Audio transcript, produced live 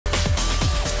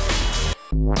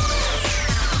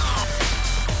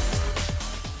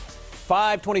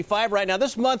5:25 right now.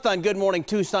 This month on Good Morning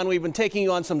Tucson, we've been taking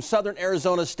you on some southern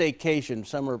Arizona staycations.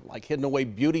 Some are like hidden away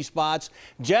beauty spots,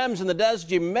 gems in the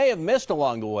desert you may have missed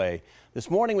along the way.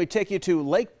 This morning we take you to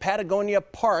Lake Patagonia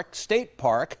Park, State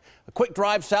Park, a quick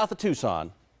drive south of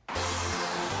Tucson.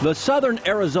 The southern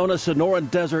Arizona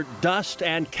Sonoran Desert dust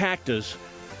and cactus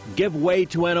give way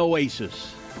to an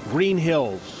oasis. Green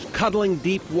hills, cuddling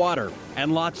deep water,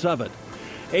 and lots of it.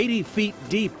 80 feet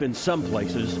deep in some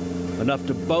places, enough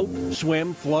to boat,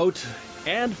 swim, float,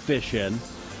 and fish in.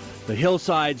 The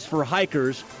hillsides for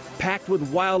hikers packed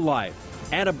with wildlife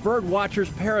and a bird watcher's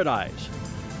paradise.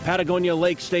 Patagonia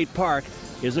Lake State Park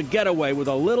is a getaway with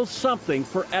a little something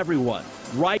for everyone,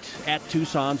 right at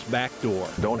Tucson's back door.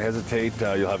 Don't hesitate,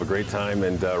 you'll have a great time,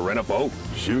 and rent a boat,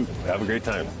 shoot, have a great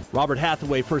time. Robert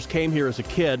Hathaway first came here as a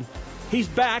kid. He's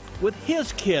back with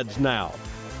his kids now.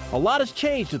 A lot has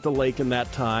changed at the lake in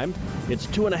that time. It's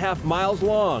 2.5 miles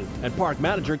long, and park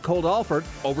manager Colt Alford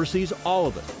oversees all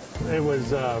of it. It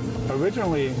was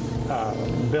originally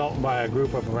built by a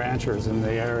group of ranchers in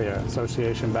the area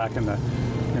association back in the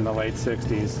late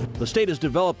 60s. The state has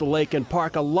developed the lake and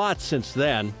park a lot since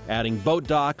then, adding boat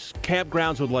docks,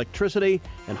 campgrounds with electricity,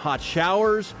 and hot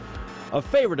showers, a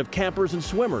favorite of campers and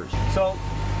swimmers. So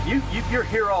you're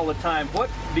here all the time. What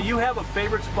do you have a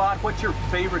favorite spot? What's your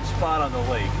favorite spot on the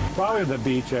lake? Probably the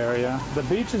beach area. The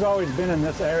beach has always been in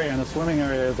this area, and the swimming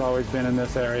area has always been in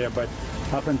this area, but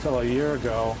up until a year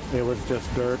ago, it was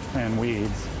just dirt and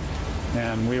weeds.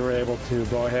 And we were able to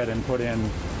go ahead and put in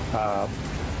the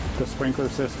sprinkler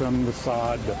system, the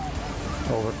sod,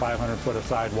 over 500 foot of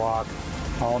sidewalk,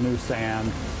 all new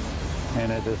sand,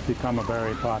 and it has become a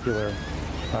very popular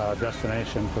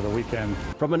destination for the weekend.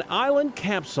 From an island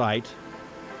campsite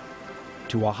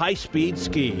to a high-speed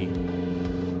ski,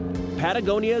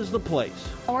 Patagonia is the place.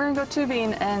 We're gonna go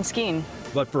tubing and skiing.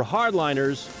 But for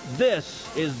hardliners, this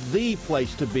is the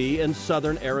place to be in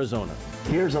southern Arizona.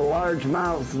 Here's a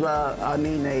largemouth,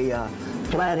 a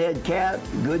flathead cat,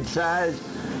 good size.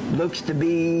 Looks to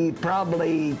be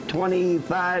probably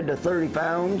 25 to 30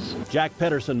 pounds. Jack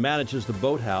Pedersen manages the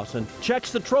boathouse and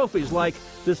checks the trophies like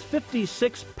this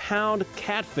 56-pound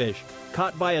catfish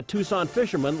caught by a Tucson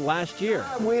fisherman last year.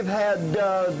 We've had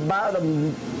about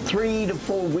 3 to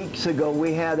 4 weeks ago,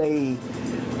 we had a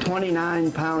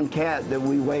 29-pound cat that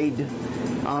we weighed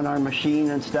on our machine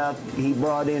and stuff. He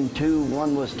brought in 2.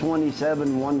 One was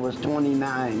 27, one was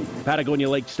 29. Patagonia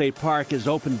Lake State Park is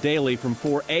open daily from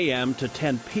 4 a.m. to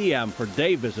 10 p.m. for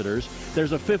day visitors.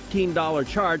 There's a $15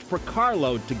 charge per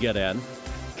carload to get in.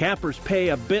 Campers pay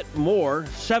a bit more,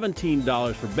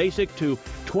 $17 for basic to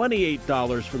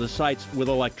 $28 for the sites with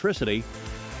electricity.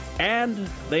 And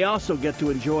they also get to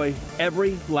enjoy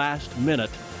every last minute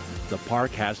the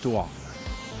park has to offer.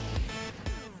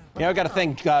 Yeah, I've got to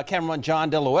thank cameraman John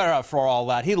De Luera for all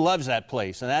that. He loves that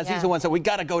place, and he's the one that we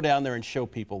got to go down there and show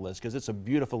people this because it's a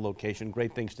beautiful location,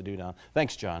 great things to do down.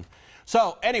 Thanks, John.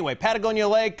 So anyway, Patagonia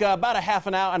Lake, about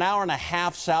an hour and a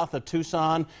half south of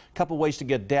Tucson. A couple ways to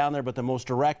get down there, but the most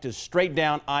direct is straight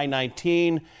down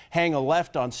I-19, hang a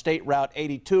left on State Route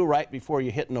 82 right before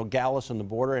you hit Nogales on the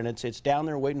border, and it's down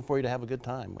there waiting for you to have a good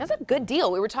time. That's a good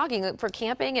deal. We were talking for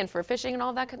camping and for fishing and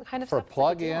all that kind of stuff. For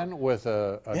plug-in with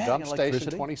a dump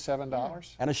station,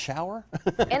 $27. And a shower.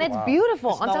 And it's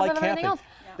beautiful It's on not top like of everything camping. else.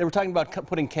 They were talking about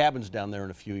putting cabins down there in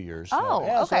a few years. Oh,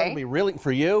 yeah, so okay. it'll be really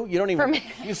for you. You don't even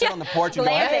you sit on the porch and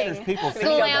go, hey, there's people fishing.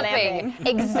 Glamping.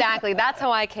 Exactly. That's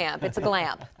how I camp. It's a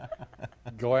glamp.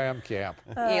 Glam camp.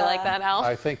 You like that, Al?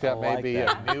 I think that may be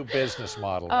a new business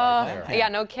model right there. Yeah,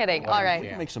 no kidding. All right. We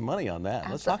can make some money on that.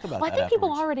 Let's talk about that. I think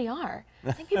people already are.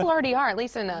 I think people already are, at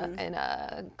least in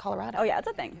Colorado. Oh yeah, it's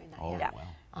a thing. Oh, yeah. wow.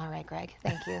 All right, Greg.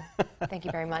 Thank you. Thank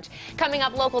you very much. Coming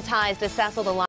up, local ties to Cecil the